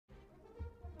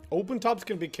Open tops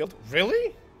can be killed.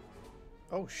 Really?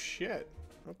 Oh shit.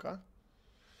 Okay.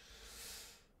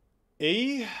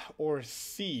 A or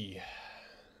C?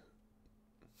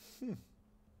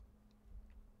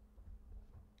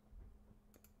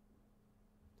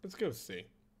 Let's go C.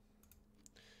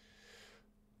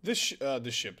 This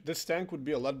this tank would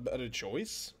be a lot better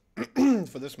choice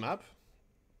for this map.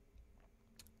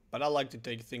 But I like to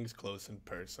take things close and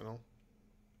personal.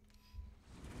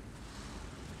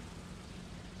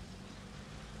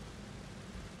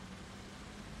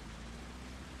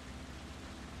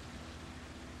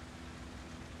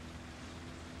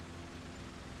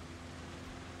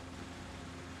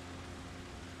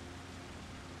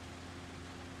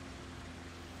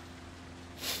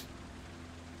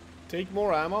 Take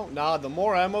more ammo? Nah, the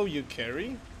more ammo you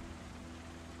carry,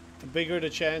 the bigger the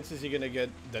chances you're gonna get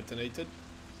detonated.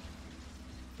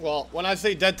 Well, when I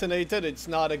say detonated, it's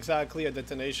not exactly a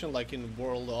detonation like in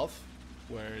World of,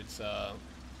 where it's a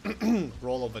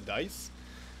roll of a dice.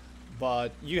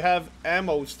 But you have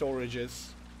ammo storages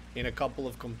in a couple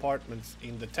of compartments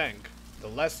in the tank. The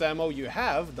less ammo you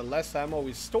have, the less ammo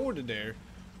is stored there.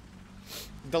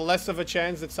 The less of a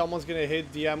chance that someone's gonna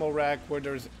hit the ammo rack where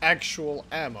there's actual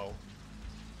ammo.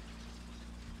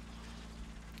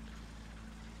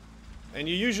 And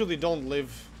you usually don't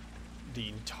live the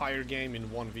entire game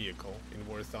in one vehicle in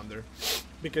War Thunder,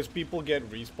 because people get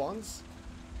respawns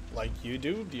like you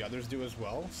do, the others do as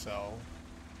well, so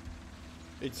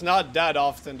it's not that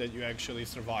often that you actually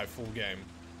survive full game.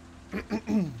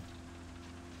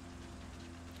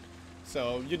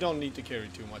 So you don't need to carry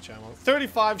too much ammo.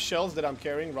 35 shells that I'm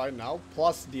carrying right now,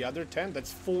 plus the other 10,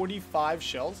 that's 45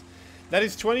 shells. That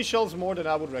is 20 shells more than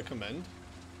I would recommend.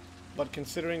 But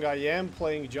considering I am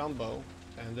playing Jumbo,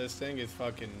 and this thing is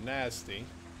fucking nasty,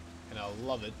 and I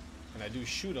love it, and I do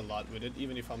shoot a lot with it,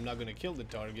 even if I'm not gonna kill the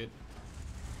target.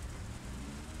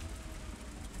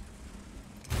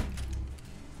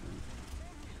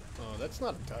 Oh, that's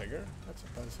not a Tiger. That's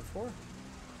a Panzer IV.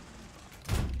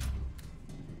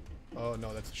 Oh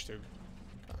no, that's a Stug.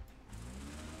 Okay.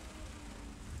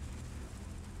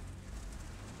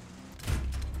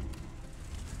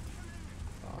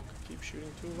 Fuck, keep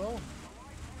shooting too low.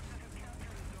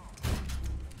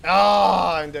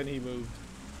 Ah, and then he moved.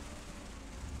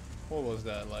 What was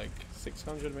that, like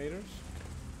 600 meters?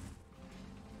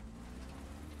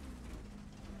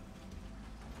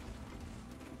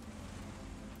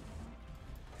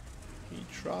 He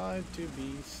tried to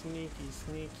be sneaky,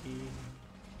 sneaky.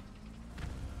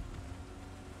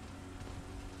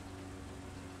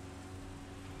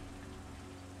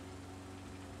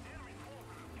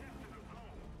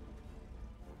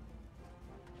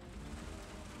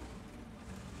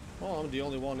 Well, I'm the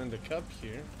only one in the cup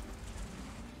here.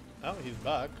 Oh, he's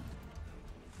back.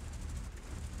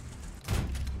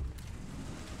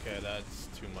 Okay, that's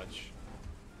too much.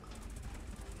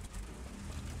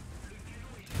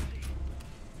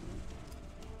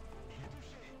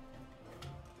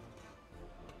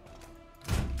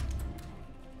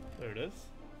 There it is.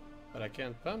 But I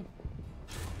can't pen.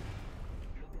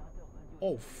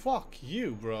 Oh, fuck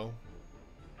you, bro.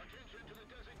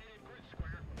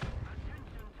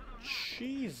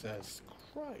 Jesus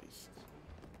Christ.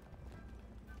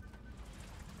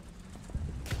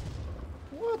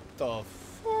 What the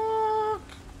fuck?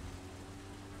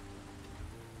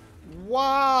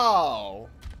 Wow.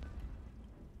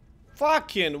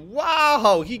 Fucking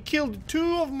wow. He killed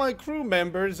 2 of my crew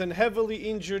members and heavily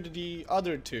injured the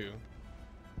other 2.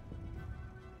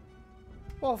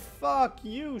 Well, fuck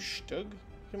you, Stug.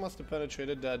 He must have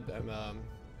penetrated that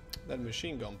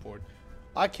machine gun port.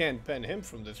 I can't pen him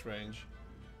from this range.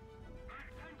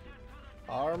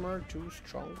 Armor too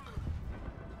strong.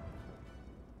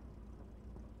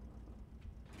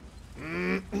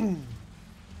 I'm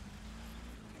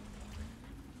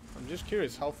just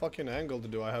curious, how fucking angled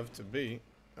do I have to be?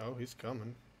 Oh, he's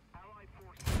coming.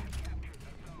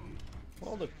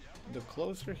 Well, the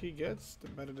closer he gets, the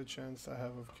better the chance I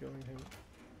have of killing him.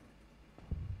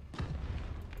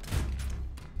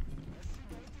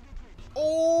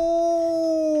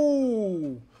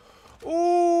 Oh!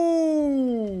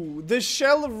 Oh! The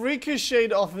shell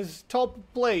ricocheted off his top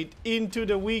plate into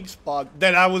the weak spot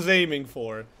that I was aiming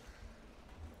for.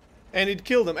 And it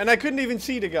killed him. And I couldn't even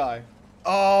see the guy.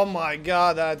 Oh my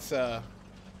god, that's an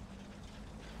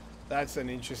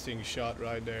interesting shot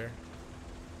right there.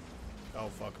 Oh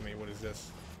fuck me, what is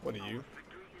this? What are you?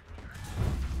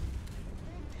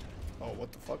 Oh,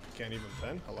 what the fuck? I can't even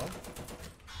pen? Hello?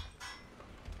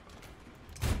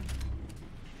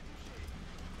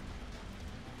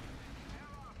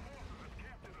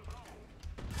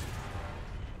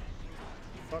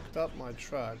 Fucked up my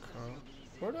track, huh?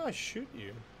 Where do I shoot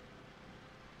you?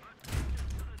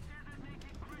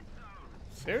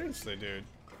 Seriously, dude.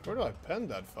 Where do I pen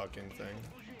that fucking thing?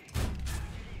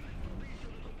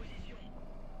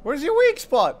 Where's your weak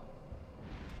spot?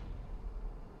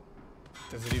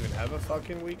 Does it even have a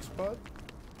fucking weak spot?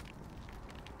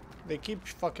 They keep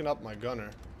fucking up my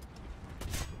gunner.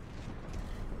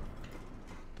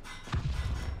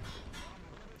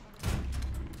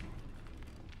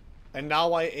 And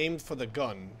now I aimed for the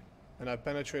gun. And I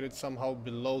penetrated somehow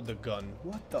below the gun.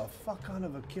 What the fuck kind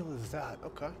of a kill is that?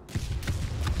 Okay.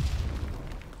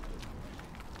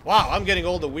 Wow, I'm getting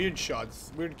all the weird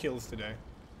shots. Weird kills today.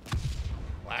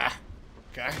 Wow.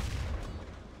 Okay.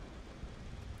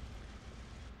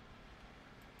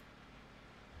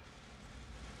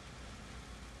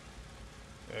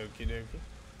 Okie dokie.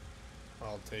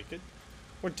 I'll take it.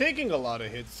 We're taking a lot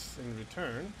of hits in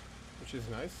return, which is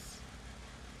nice.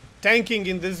 Tanking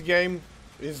in this game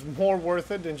is more worth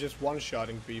it than just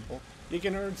one-shotting people. You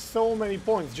can earn so many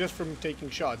points just from taking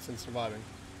shots and surviving.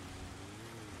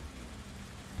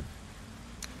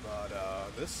 But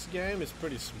this game is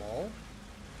pretty small.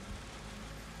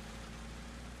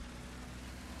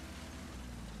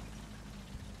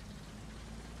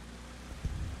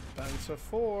 Panzer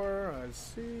 4, I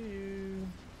see you.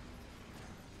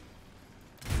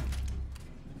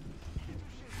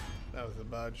 That was a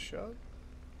bad shot.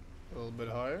 A little bit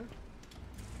higher.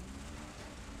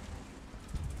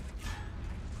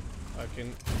 I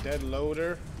can dead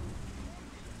loader.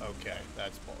 Okay,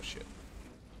 that's bullshit.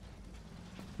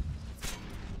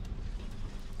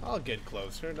 I'll get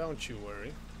closer, don't you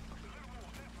worry.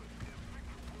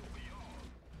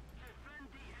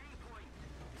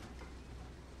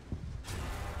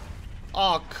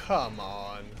 Oh, come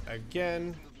on.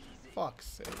 Again? Fuck's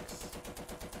sakes.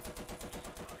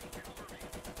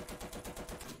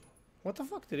 What the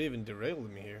fuck did even derail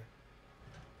me here?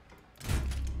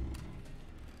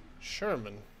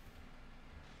 Sherman.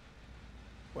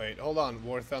 Wait, hold on,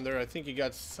 War Thunder. I think you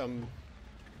got some...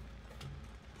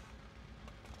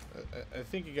 I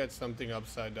think you got something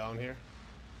upside down here.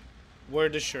 Where are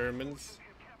the Shermans?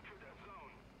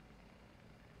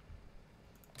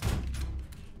 I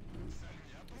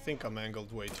think I'm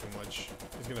angled way too much.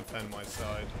 He's gonna pen my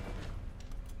side.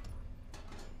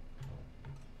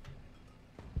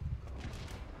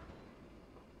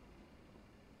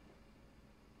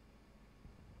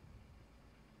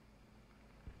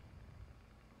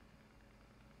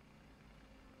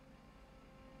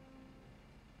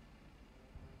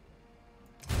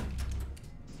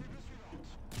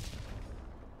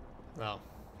 Now,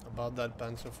 about that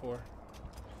Panzer 4.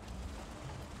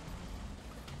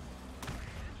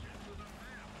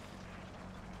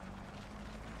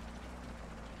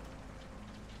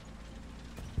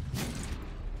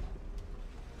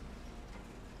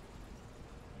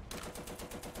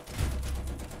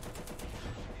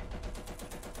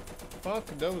 Fuck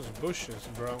those bushes,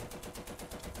 bro.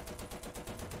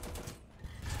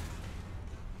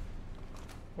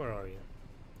 Where are you?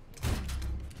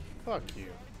 Fuck you.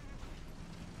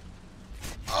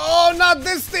 Oh, not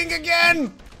this thing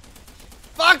again!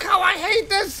 Fuck how I hate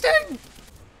this thing!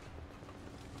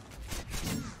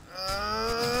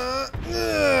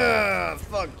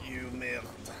 Fuck you, man.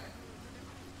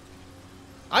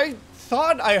 I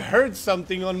thought I heard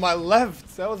something on my left.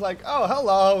 So I was like, oh,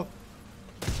 hello.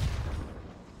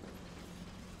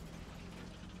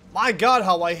 My god,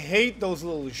 how I hate those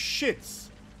little shits.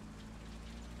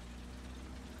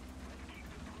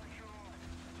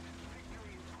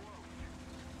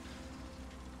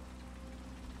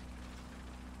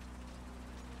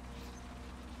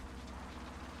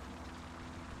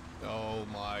 Oh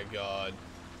my god.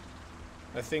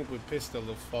 I think we pissed the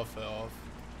Luftwaffe off.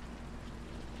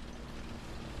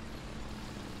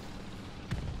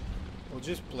 We'll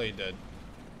just play dead.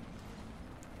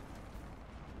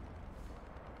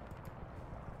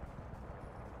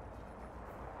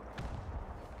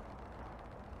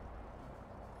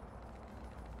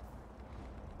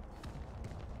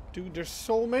 Dude, there's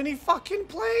so many fucking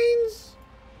planes!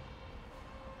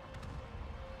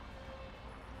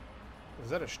 Is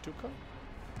that a Stuka?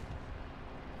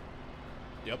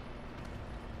 Yep.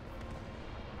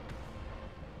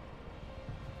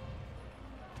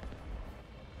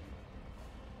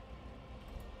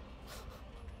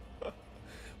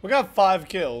 We got 5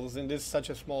 kills in this such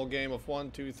a small game of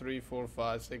 1, 2, 3, 4,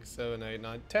 5, 6, 7, 8,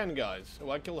 9, 10 guys.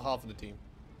 So I killed half of the team.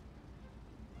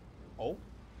 Oh.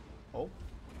 Oh.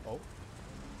 Oh.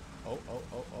 Oh, oh,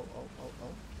 oh, oh, oh, oh, oh.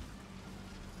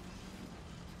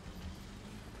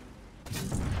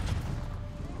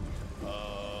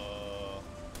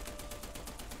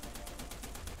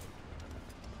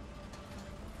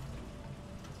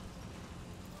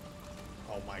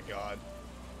 Oh my god.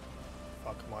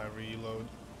 Fuck my reload.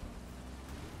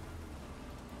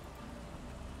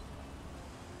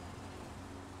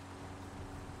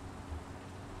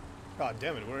 God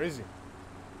damn it, where is he?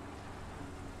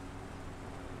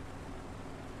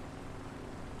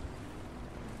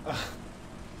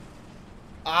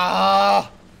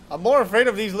 I'm more afraid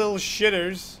of these little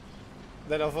shitters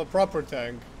than of a proper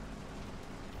tank.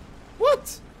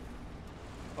 What?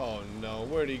 Oh no,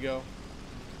 where'd he go?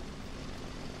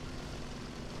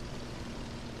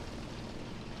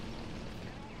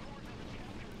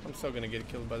 I'm so gonna get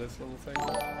killed by this little thing.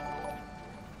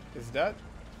 Is that...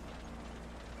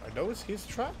 Are those his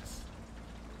tracks?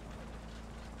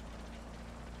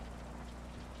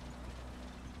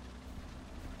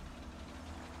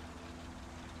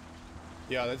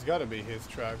 Yeah, that's gotta be his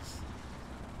tracks.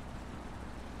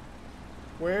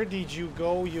 Where did you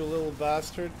go, you little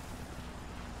bastard?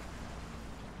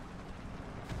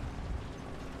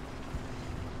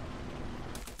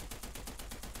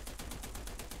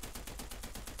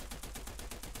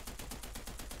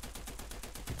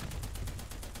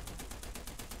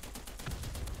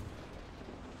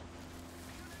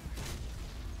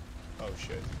 Oh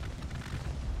shit.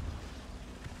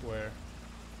 Where?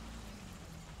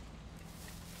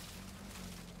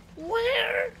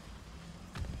 Where?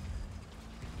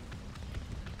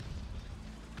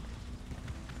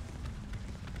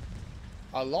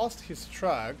 I lost his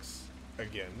tracks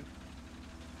again.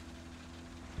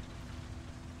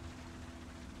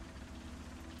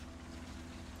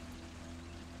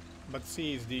 But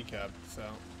C is decapped, so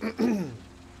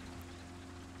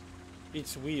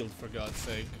it's wheeled for God's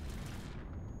sake.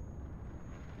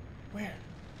 Where?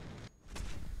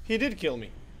 He did kill me.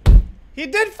 He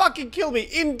did fucking kill me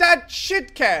in that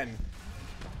shit can.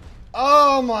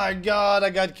 Oh my god, I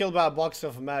got killed by a box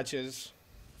of matches.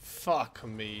 Fuck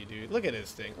me, dude. Look at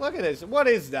this thing. Look at this. What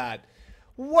is that?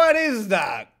 What is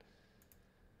that?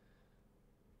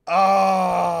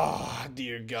 Oh,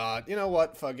 dear god. You know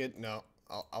what? Fuck it. No.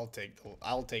 I'll take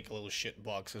a little shit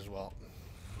box as well.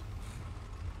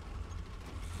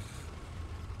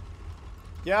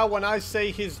 Yeah, when I say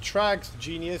his tracks,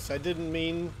 genius, I didn't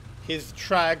mean his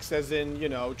tracks as in, you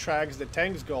know, tracks that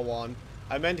tanks go on.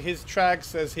 I meant his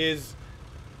tracks as his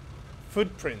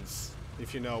footprints,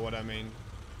 if you know what I mean.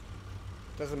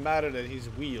 Doesn't matter that he's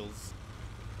wheels.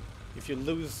 If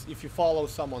you follow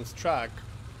someone's track,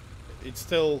 it's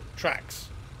still tracks.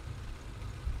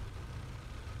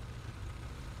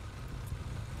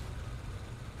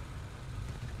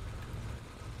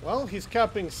 Well, he's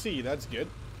capping C, that's good.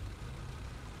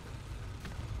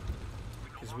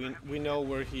 Because we know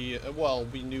where he, well,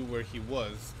 we knew where he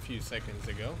was a few seconds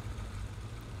ago.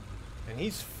 And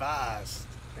he's fast.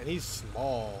 And he's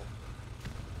small.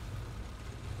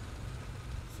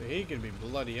 So he could be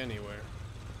bloody anywhere.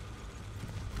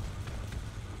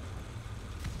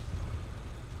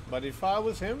 But if I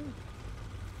was him,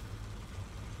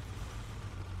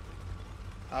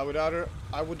 I would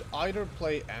either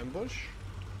play ambush,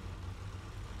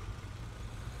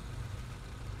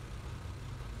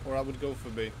 or I would go for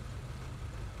B.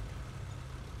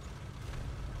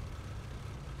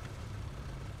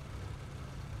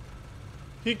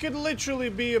 He could literally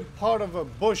be a part of a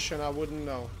bush and I wouldn't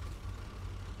know.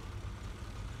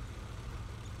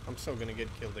 I'm so gonna get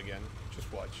killed again.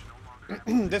 Just watch.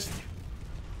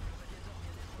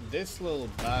 This little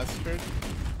bastard.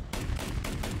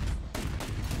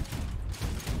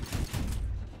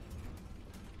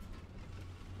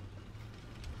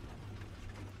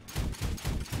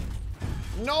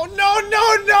 No, no,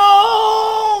 no,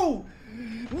 no!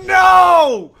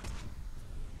 No!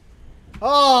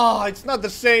 Oh, it's not the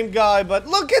same guy, but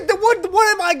look at the what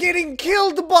am I getting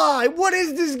killed by? What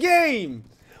is this game?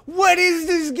 What is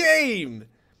this game?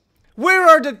 Where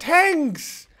are the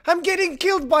tanks? I'm getting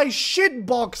killed by shit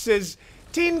boxes,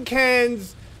 tin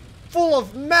cans full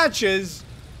of matches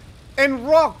and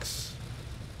rocks.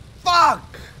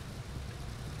 Fuck!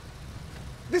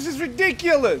 This is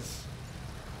ridiculous.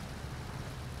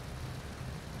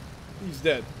 He's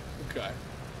dead. Okay.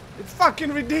 It's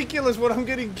fucking ridiculous what I'm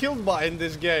getting killed by in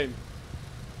this game.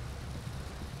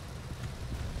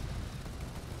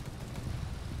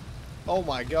 Oh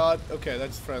my god. Okay,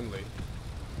 that's friendly.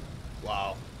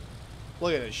 Wow.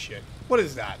 Look at this shit. What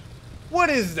is that?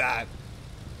 What is that?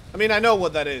 I mean, I know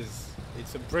what that is.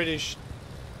 It's a British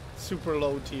super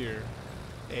low tier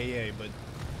AA, but...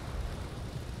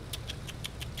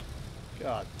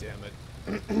 God damn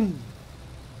it.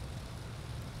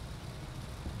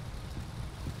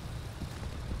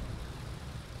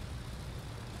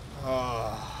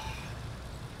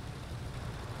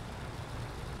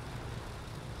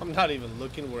 I'm not even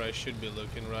looking where I should be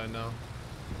looking right now.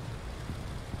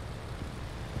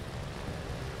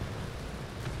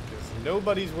 Because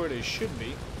nobody's where they should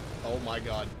be. Oh my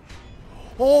god.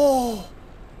 Oh!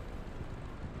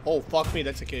 Oh, fuck me,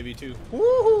 that's a KV-2.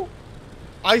 Woohoo!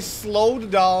 I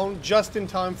slowed down just in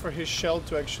time for his shell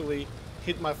to actually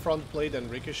hit my front plate and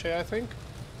ricochet, I think.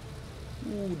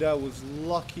 Ooh, that was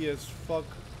lucky as fuck.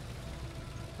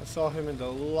 I saw him in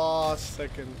the last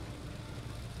second.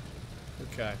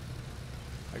 Okay.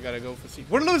 I gotta go for C.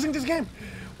 We're losing this game!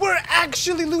 We're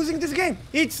actually losing this game!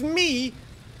 It's me,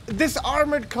 this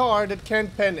armored car that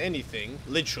can't pen anything,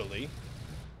 literally,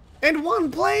 and one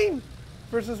plane!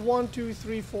 Versus 1, 2,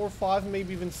 3, 4, 5,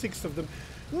 maybe even 6 of them.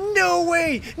 No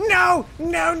way! No!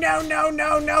 No, no, no,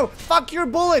 no, no! Fuck your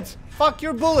bullets! Fuck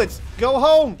your bullets! Go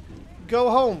home! Go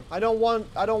home! I don't wanna.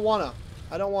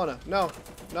 No.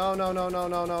 No, no, no, no,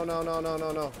 no, no, no, no, no,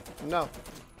 no, no. No.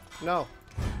 No.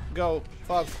 Go.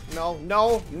 Fuck. No.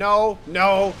 No. No.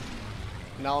 No.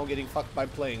 Now I'm getting fucked by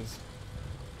planes.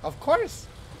 Of course.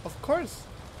 Of course.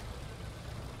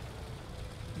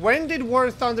 When did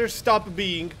War Thunder stop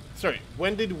being... Sorry.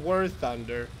 When did War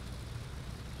Thunder...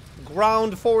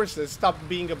 ground forces stop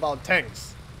being about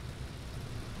tanks?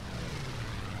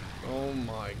 Oh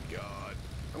my god.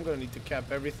 I'm gonna need to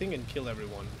cap everything and kill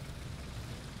everyone.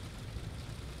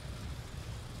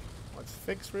 Let's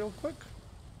fix real quick.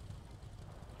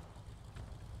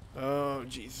 Oh,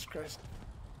 Jesus Christ.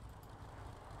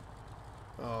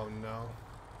 Oh no.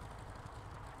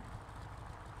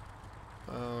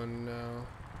 Oh no.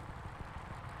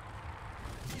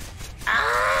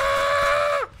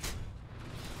 Ah!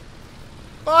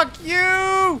 Fuck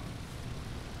you!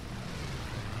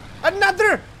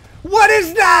 Another! What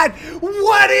is that?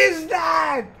 What is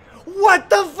that? What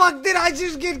the fuck did I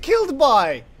just get killed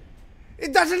by?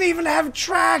 It doesn't even have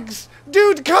tracks!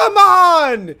 Dude, come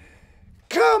on!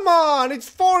 Come on! It's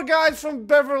 4 guys from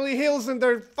Beverly Hills and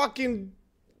they're fucking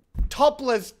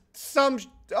topless.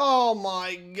 Oh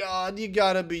my god, you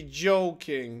gotta be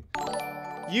joking.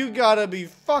 You gotta be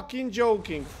fucking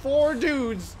joking. 4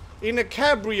 dudes in a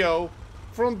cabrio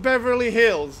from Beverly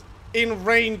Hills in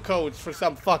raincoats for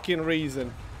some fucking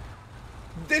reason.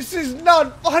 This is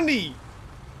not funny!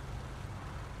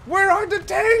 Where are the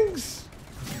tanks?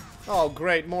 Oh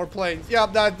great, more planes. Yeah,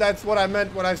 that's what I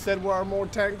meant when I said where are more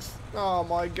tanks. Oh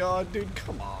my god, dude,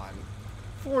 come on.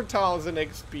 4,000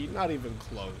 XP, not even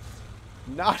close.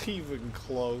 Not even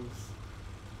close.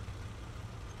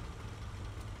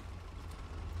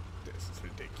 This is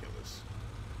ridiculous.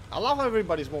 I love how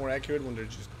everybody's more accurate when they're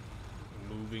just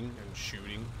moving and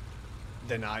shooting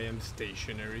than I am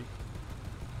stationary.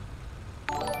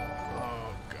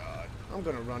 Oh god. I'm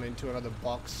gonna run into another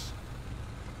box.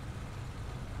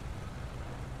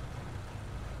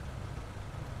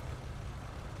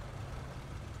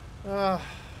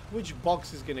 Which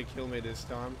box is gonna kill me this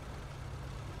time?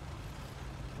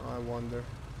 I wonder.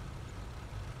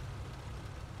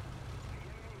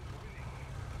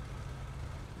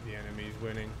 The enemy's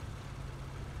winning.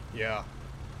 Yeah.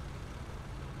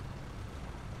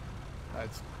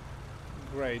 That's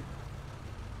great.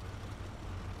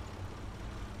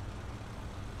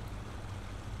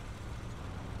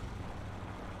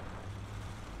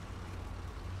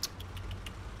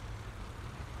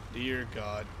 Dear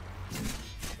God.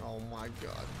 Oh my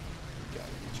God. You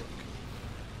gotta be joking.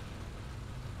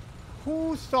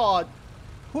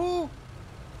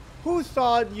 Who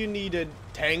thought you needed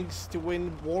tanks to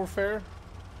win warfare?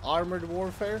 Armored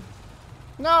warfare?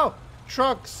 No!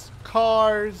 Trucks,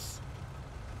 cars,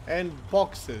 and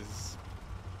boxes.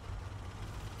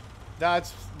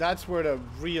 That's where the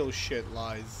real shit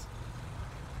lies.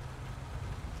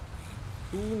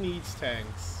 Who needs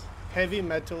tanks? Heavy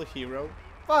metal hero?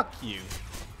 Fuck you.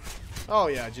 Oh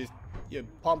yeah, just you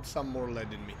pump some more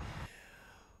lead in me.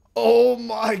 Oh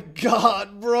my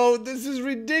god, bro, this is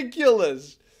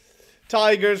ridiculous.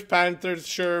 Tigers, Panthers,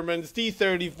 Shermans,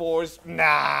 T-34s.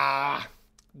 Nah.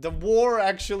 The war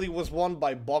actually was won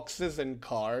by boxes and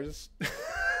cars.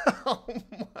 Oh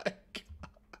my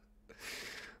god.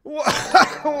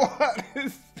 What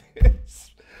is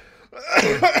this?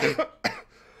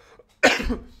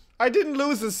 I didn't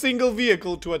lose a single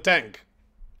vehicle to a tank.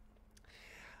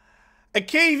 A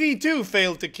KV-2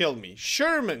 failed to kill me.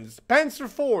 Shermans, Panzer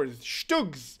IVs,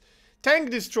 Stugs, tank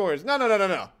destroyers.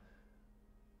 No.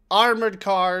 Armored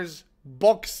cars,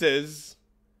 boxes,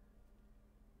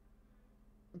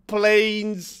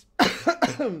 planes,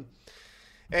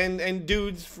 and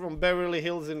dudes from Beverly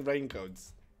Hills in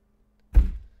raincoats.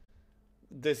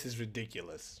 This is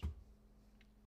ridiculous.